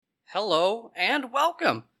Hello and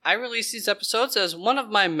welcome. I release these episodes as one of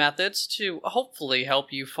my methods to hopefully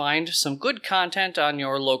help you find some good content on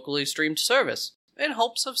your locally streamed service, in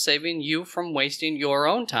hopes of saving you from wasting your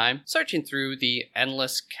own time searching through the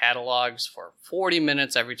endless catalogs for 40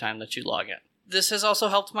 minutes every time that you log in. This has also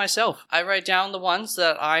helped myself. I write down the ones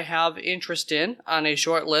that I have interest in on a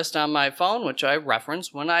short list on my phone, which I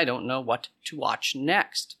reference when I don't know what to watch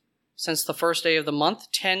next. Since the first day of the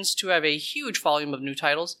month tends to have a huge volume of new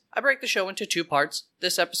titles, I break the show into two parts.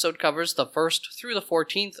 This episode covers the 1st through the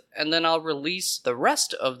 14th, and then I'll release the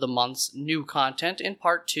rest of the month's new content in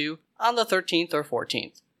part 2 on the 13th or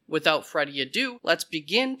 14th. Without further ado, let's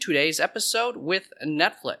begin today's episode with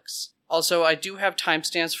Netflix. Also, I do have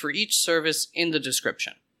timestamps for each service in the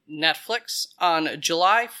description. Netflix on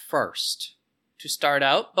July 1st. To start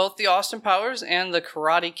out, both the Austin Powers and the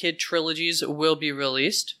Karate Kid trilogies will be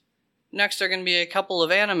released. Next are going to be a couple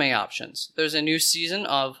of anime options. There's a new season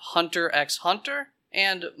of Hunter x Hunter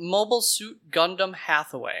and Mobile Suit Gundam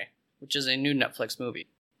Hathaway, which is a new Netflix movie.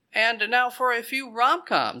 And now for a few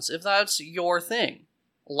rom-coms, if that's your thing.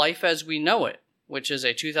 Life as We Know It, which is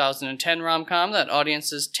a 2010 rom-com that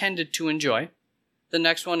audiences tended to enjoy. The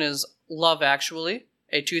next one is Love Actually,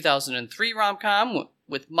 a 2003 rom-com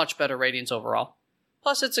with much better ratings overall.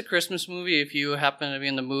 Plus, it's a Christmas movie if you happen to be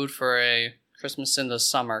in the mood for a Christmas in the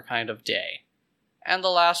summer kind of day. And the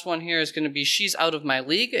last one here is going to be She's Out of My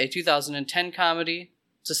League, a 2010 comedy.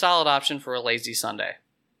 It's a solid option for a lazy Sunday.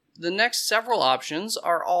 The next several options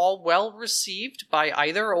are all well received by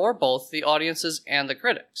either or both the audiences and the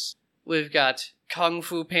critics. We've got Kung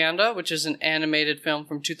Fu Panda, which is an animated film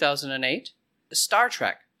from 2008. Star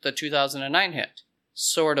Trek, the 2009 hit.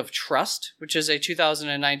 Sword of Trust, which is a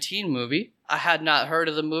 2019 movie. I had not heard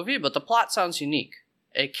of the movie, but the plot sounds unique.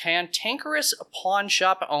 A cantankerous pawn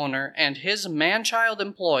shop owner and his man-child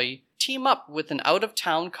employee team up with an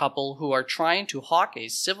out-of-town couple who are trying to hawk a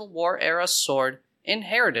Civil War-era sword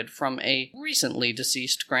inherited from a recently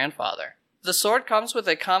deceased grandfather. The sword comes with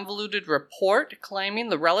a convoluted report claiming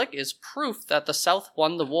the relic is proof that the South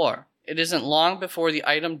won the war. It isn't long before the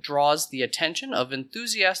item draws the attention of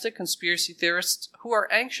enthusiastic conspiracy theorists who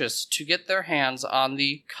are anxious to get their hands on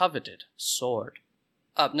the coveted sword.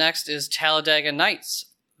 Up next is Talladega Nights,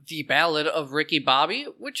 The Ballad of Ricky Bobby,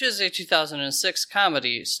 which is a 2006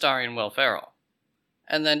 comedy starring Will Ferrell.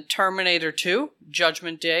 And then Terminator 2,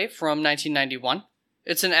 Judgment Day from 1991.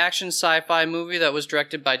 It's an action sci-fi movie that was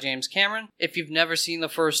directed by James Cameron. If you've never seen the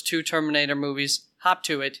first two Terminator movies, hop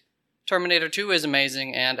to it. Terminator 2 is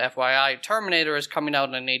amazing, and FYI, Terminator is coming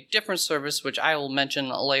out on a different service, which I will mention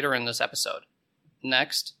later in this episode.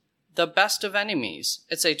 Next, The Best of Enemies.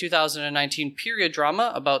 It's a 2019 period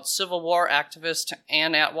drama about Civil War activist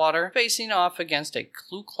Ann Atwater facing off against a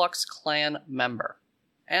Ku Klux Klan member.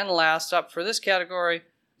 And last up for this category,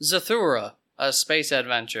 Zathura, a space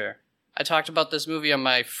adventure. I talked about this movie on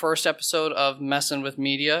my first episode of Messin' with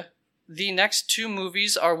Media. The next two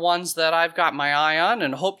movies are ones that I've got my eye on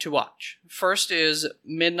and hope to watch. First is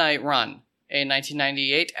Midnight Run, a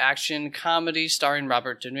 1998 action comedy starring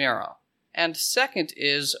Robert De Niro. And second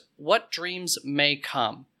is What Dreams May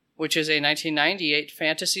Come, which is a 1998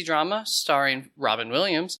 fantasy drama starring Robin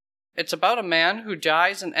Williams. It's about a man who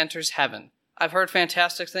dies and enters heaven. I've heard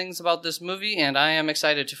fantastic things about this movie, and I am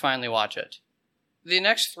excited to finally watch it. The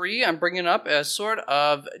next three I'm bringing up as sort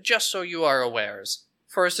of just so you are awares.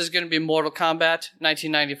 First is going to be Mortal Kombat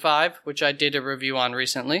 1995, which I did a review on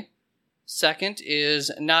recently. Second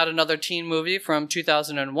is Not Another Teen Movie from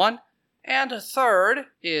 2001. And third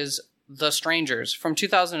is The Strangers from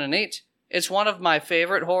 2008. It's one of my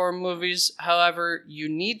favorite horror movies, however, you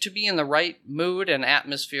need to be in the right mood and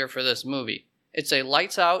atmosphere for this movie. It's a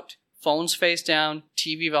lights out, phones face down,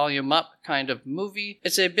 TV volume up kind of movie.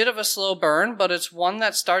 It's a bit of a slow burn, but it's one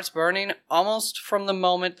that starts burning almost from the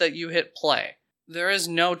moment that you hit play. There is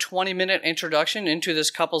no 20-minute introduction into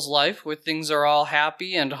this couple's life where things are all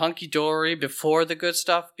happy and hunky-dory before the good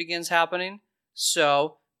stuff begins happening.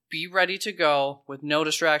 So, be ready to go with no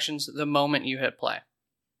distractions the moment you hit play.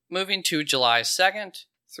 Moving to July 2nd.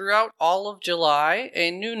 Throughout all of July,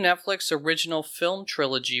 a new Netflix original film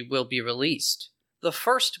trilogy will be released. The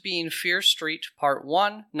first being Fear Street Part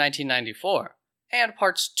 1, 1994, and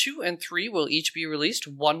Parts 2 and 3 will each be released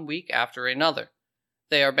 1 week after another.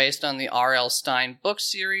 They are based on the R.L. Stine book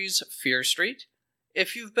series, Fear Street.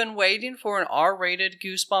 If you've been waiting for an R-rated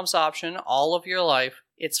Goosebumps option all of your life,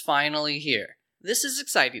 it's finally here. This is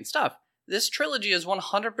exciting stuff. This trilogy is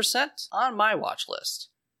 100% on my watch list.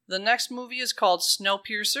 The next movie is called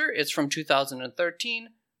Snowpiercer. It's from 2013.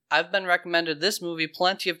 I've been recommended this movie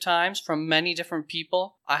plenty of times from many different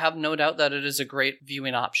people. I have no doubt that it is a great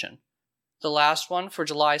viewing option. The last one for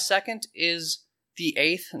July 2nd is The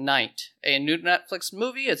Eighth Night, a new Netflix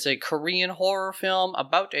movie. It's a Korean horror film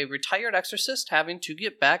about a retired exorcist having to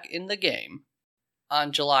get back in the game.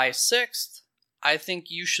 On July 6th, I Think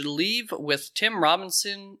You Should Leave with Tim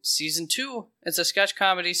Robinson Season 2. It's a sketch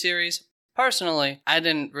comedy series. Personally, I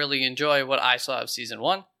didn't really enjoy what I saw of Season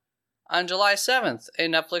 1. On July 7th, a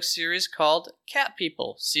Netflix series called Cat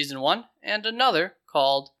People Season 1 and another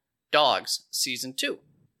called Dogs Season 2.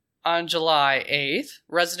 On July 8th,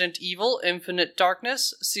 Resident Evil Infinite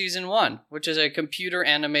Darkness Season 1, which is a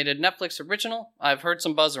computer-animated Netflix original. I've heard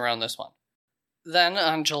some buzz around this one. Then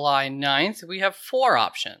on July 9th, we have 4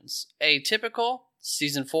 options. Atypical,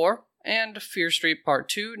 Season 4, and Fear Street Part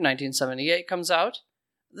 2, 1978 comes out.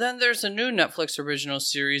 Then there's a new Netflix original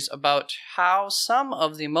series about how some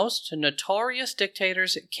of the most notorious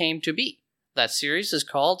dictators came to be. That series is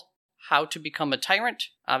called How to Become a Tyrant,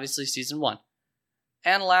 obviously Season 1.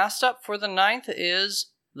 And last up for the 9th is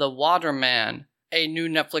The Waterman, a new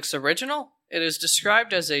Netflix original. It is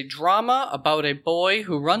described as a drama about a boy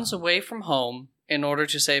who runs away from home in order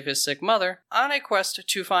to save his sick mother on a quest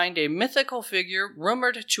to find a mythical figure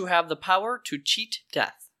rumored to have the power to cheat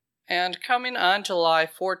death. And coming on July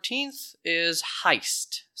 14th is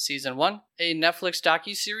Heist, Season 1, a Netflix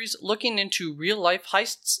docuseries looking into real-life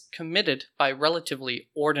heists committed by relatively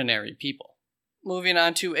ordinary people. Moving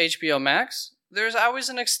on to HBO Max, there's always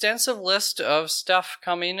an extensive list of stuff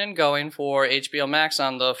coming and going for HBO Max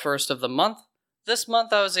on the first of the month. This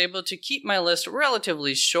month I was able to keep my list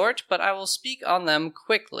relatively short, but I will speak on them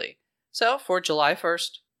quickly. So, for July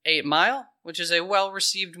 1st, 8 Mile, which is a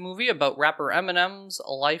well-received movie about rapper Eminem's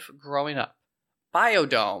life growing up.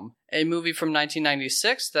 Biodome, a movie from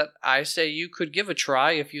 1996 that I say you could give a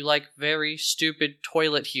try if you like very stupid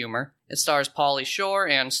toilet humor. It stars Pauly Shore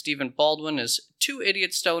and Stephen Baldwin as 2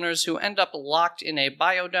 idiot stoners who end up locked in a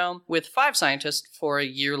biodome with 5 scientists for a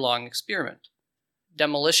year-long experiment.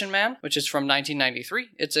 Demolition Man, which is from 1993.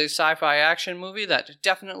 It's a sci-fi action movie that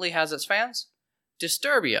definitely has its fans.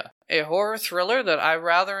 Disturbia, a horror thriller that I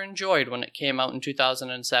rather enjoyed when it came out in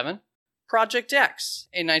 2007. Project X,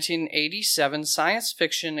 a 1987 science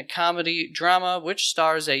fiction comedy drama which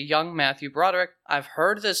stars a young Matthew Broderick. I've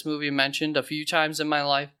heard this movie mentioned a few times in my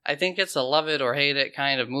life. I think it's a love it or hate it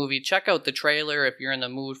kind of movie. Check out the trailer if you're in the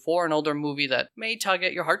mood for an older movie that may tug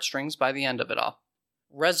at your heartstrings by the end of it all.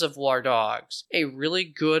 Reservoir Dogs, a really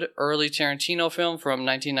good early Tarantino film from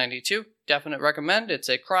 1992. Definite recommend. It's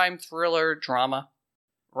a crime thriller drama.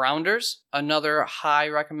 Rounders, another high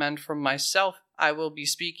recommend from myself. I will be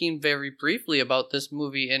speaking very briefly about this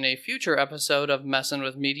movie in a future episode of Messin'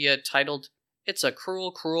 with Media titled It's a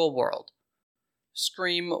Cruel, Cruel World.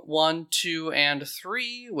 Scream 1, 2, and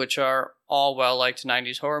 3, which are all well-liked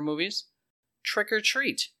 90s horror movies. Trick or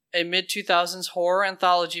Treat, a mid-2000s horror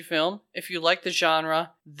anthology film. If you like the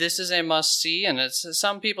genre, this is a must-see, and it's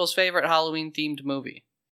some people's favorite Halloween-themed movie.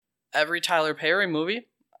 Every Tyler Perry movie,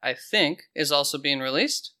 I think, is also being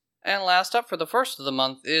released. And last up for the first of the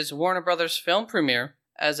month is Warner Brothers' film premiere.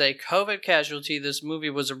 As a COVID casualty, this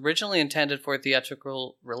movie was originally intended for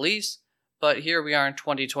theatrical release, but here we are in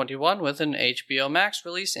 2021 with an HBO Max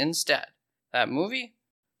release instead. That movie?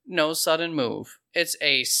 No Sudden Move. It's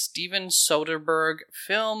a Steven Soderbergh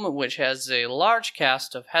film which has a large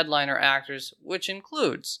cast of headliner actors, which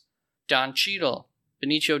includes Don Cheadle,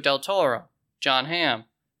 Benicio del Toro, Jon Hamm,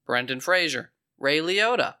 Brendan Fraser, Ray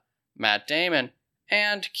Liotta, Matt Damon,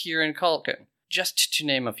 and Kieran Culkin, just to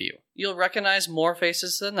name a few. You'll recognize more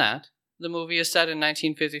faces than that. The movie is set in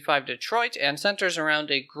 1955 Detroit and centers around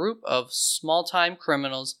a group of small-time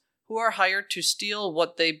criminals who are hired to steal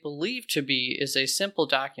what they believe to be is a simple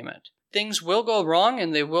document. Things will go wrong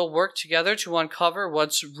and they will work together to uncover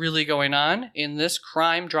what's really going on in this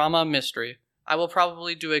crime drama mystery. I will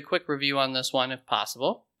probably do a quick review on this one if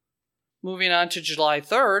possible. Moving on to July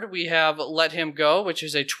 3rd, we have Let Him Go, which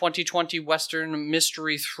is a 2020 Western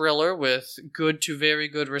mystery thriller with good to very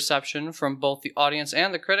good reception from both the audience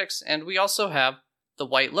and the critics. And we also have The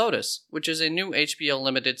White Lotus, which is a new HBO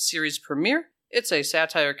limited series premiere. It's a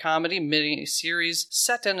satire comedy mini-series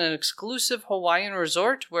set in an exclusive Hawaiian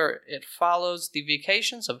resort where it follows the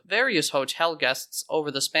vacations of various hotel guests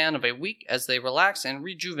over the span of a week as they relax and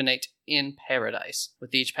rejuvenate in paradise.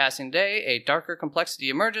 With each passing day, a darker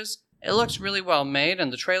complexity emerges. It looks really well made,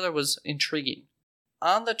 and the trailer was intriguing.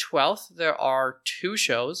 On the 12th, there are 2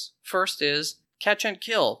 shows. First is Catch and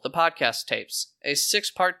Kill, the podcast tapes, a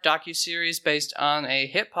 6-part docuseries based on a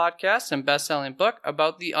hit podcast and best-selling book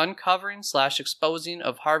about the uncovering/exposing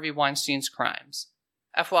of Harvey Weinstein's crimes.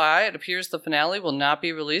 FYI, it appears the finale will not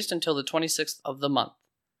be released until the 26th of the month.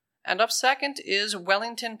 And up second is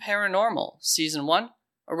Wellington Paranormal, Season 1,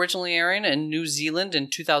 Originally airing in New Zealand in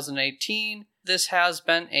 2018, this has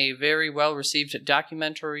been a very well-received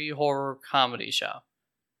documentary horror comedy show.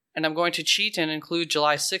 And I'm going to cheat and include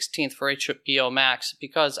July 16th for HBO Max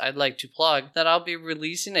because I'd like to plug that I'll be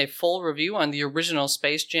releasing a full review on the original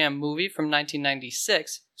Space Jam movie from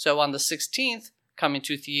 1996. So on the 16th, coming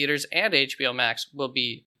to theaters and HBO Max will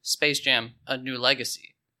be Space Jam: A New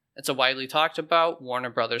Legacy. It's a widely talked about Warner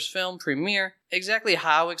Brothers film premiere. Exactly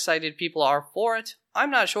how excited people are for it,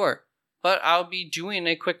 I'm not sure, but I'll be doing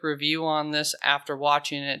a quick review on this after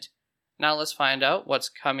watching it. Now let's find out what's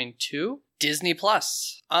coming to Disney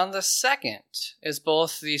Plus. On the 2nd is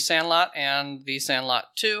both The Sandlot and The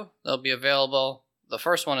Sandlot 2. They'll be available. The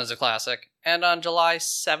first one is a classic. And on July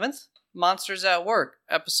 7th, Monsters at Work,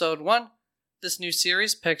 Episode 1. This new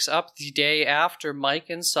series picks up the day after Mike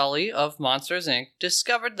and Sully of Monsters, Inc.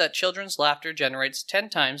 discovered that children's laughter generates 10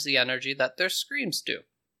 times the energy that their screams do.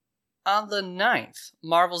 On the 9th,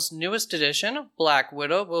 Marvel's newest edition, Black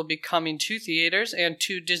Widow, will be coming to theaters and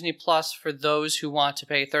to Disney Plus for those who want to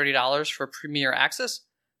pay $30 for premiere access.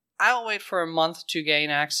 I'll wait for a month to gain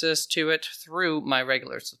access to it through my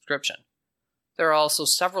regular subscription. There are also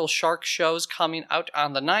several shark shows coming out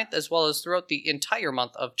on the 9th as well as throughout the entire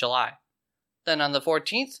month of July. Then on the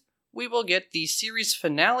 14th, we will get the series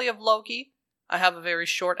finale of Loki. I have a very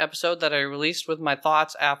short episode that I released with my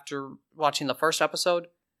thoughts after watching the first episode,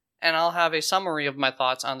 and I'll have a summary of my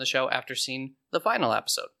thoughts on the show after seeing the final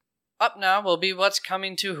episode. Up now will be what's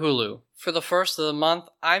coming to Hulu. For the first of the month,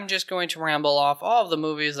 I'm just going to ramble off all of the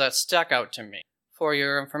movies that stuck out to me. For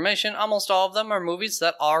your information, almost all of them are movies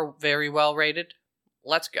that are very well rated.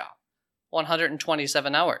 Let's go.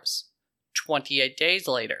 127 Hours, 28 Days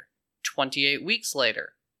Later, 28 Weeks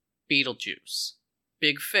Later, Beetlejuice,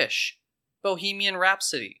 Big Fish, Bohemian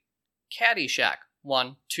Rhapsody, Caddyshack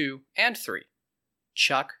 1, 2, and 3,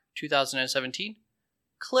 Chuck 2017,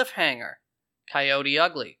 Cliffhanger, Coyote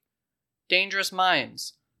Ugly, Dangerous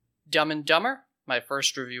Minds, Dumb and Dumber, my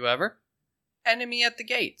first review ever, Enemy at the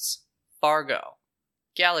Gates, Fargo,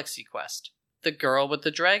 Galaxy Quest, The Girl with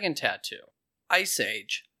the Dragon Tattoo, Ice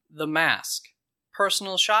Age, The Mask,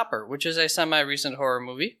 Personal Shopper, which is a semi-recent horror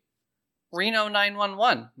movie, Reno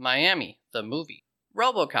 911, Miami, the movie,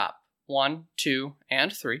 RoboCop 1, 2,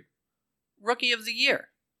 and 3, Rookie of the Year,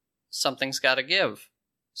 Something's Gotta Give,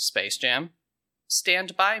 Space Jam,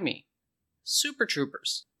 Stand By Me, Super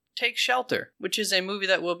Troopers, Take Shelter, which is a movie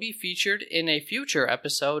that will be featured in a future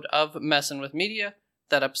episode of Messin' with Media.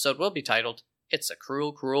 That episode will be titled, It's a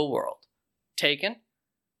Cruel, Cruel World, Taken,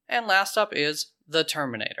 and last up is The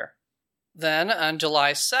Terminator. Then, on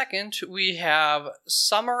July 2nd, we have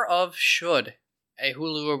Summer of Should, a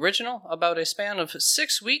Hulu original about a span of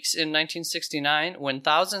 6 weeks in 1969 when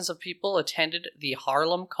thousands of people attended the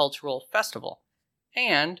Harlem Cultural Festival.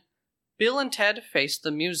 And Bill and Ted Face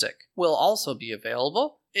the Music will also be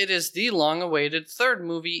available. It is the long-awaited third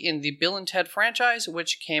movie in the Bill and Ted franchise,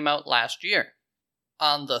 which came out last year.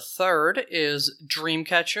 On the 3rd is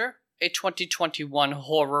Dreamcatcher, a 2021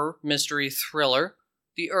 horror mystery thriller.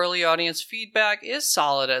 The early audience feedback is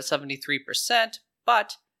solid at 73%,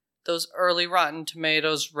 but those early Rotten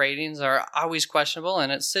Tomatoes ratings are always questionable,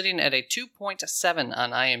 and it's sitting at a 2.7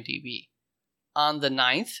 on IMDb. On the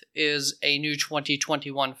 9th is a new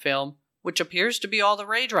 2021 film, which appears to be all the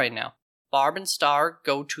rage right now. Barb and Star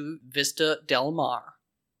go to Vista Del Mar.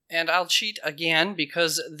 And I'll cheat again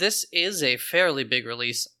because this is a fairly big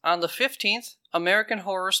release. On the 15th, American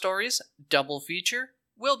Horror Stories Double Feature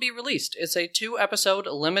will be released. It's a 2-episode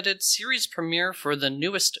limited series premiere for the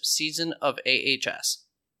newest season of AHS.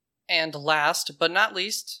 And last but not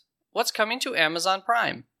least, what's coming to Amazon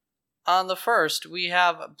Prime? On the 1st, we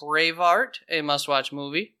have Braveheart, a must-watch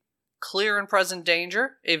movie, Clear and Present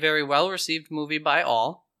Danger, a very well-received movie by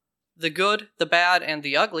all, The Good, the Bad, and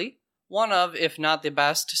the Ugly, one of, if not the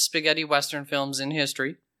best, spaghetti western films in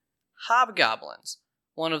history, Hobgoblins,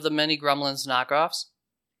 one of the many Gremlins knockoffs,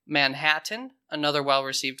 Manhattan, another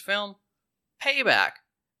well-received film, Payback.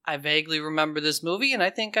 I vaguely remember this movie, and I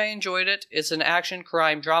think I enjoyed it. It's an action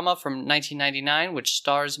crime drama from 1999, which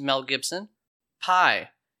stars Mel Gibson. Pi,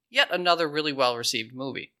 yet another really well-received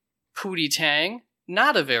movie. Pootie Tang,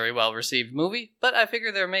 not a very well-received movie, but I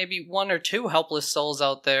figure there may be one or two helpless souls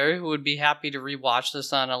out there who would be happy to rewatch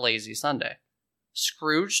this on a lazy Sunday.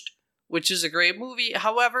 Scrooged, which is a great movie,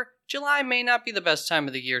 however, July may not be the best time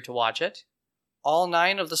of the year to watch it. All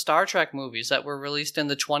 9 of the Star Trek movies that were released in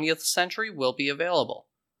the 20th century will be available.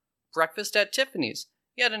 Breakfast at Tiffany's,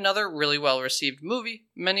 yet another really well-received movie.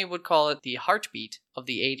 Many would call it the heartbeat of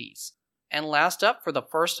the 80s. And last up for the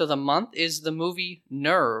first of the month is the movie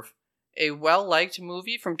Nerve, a well-liked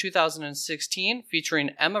movie from 2016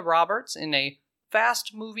 featuring Emma Roberts in a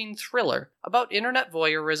fast-moving thriller about internet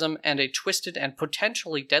voyeurism and a twisted and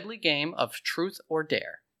potentially deadly game of truth or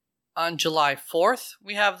dare. On July 4th,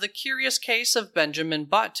 we have The Curious Case of Benjamin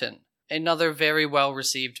Button, another very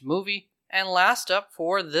well-received movie. And last up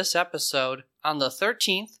for this episode, on the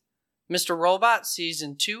 13th, Mr. Robot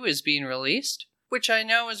Season 2 is being released, which I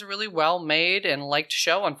know is a really well-made and liked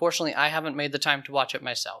show. Unfortunately, I haven't made the time to watch it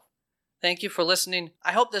myself. Thank you for listening.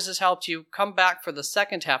 I hope this has helped you. Come back for the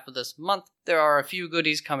second half of this month. There are a few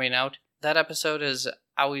goodies coming out. That episode is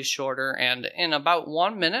always shorter, and in about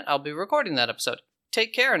 1 minute, I'll be recording that episode.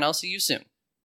 Take care, and I'll see you soon.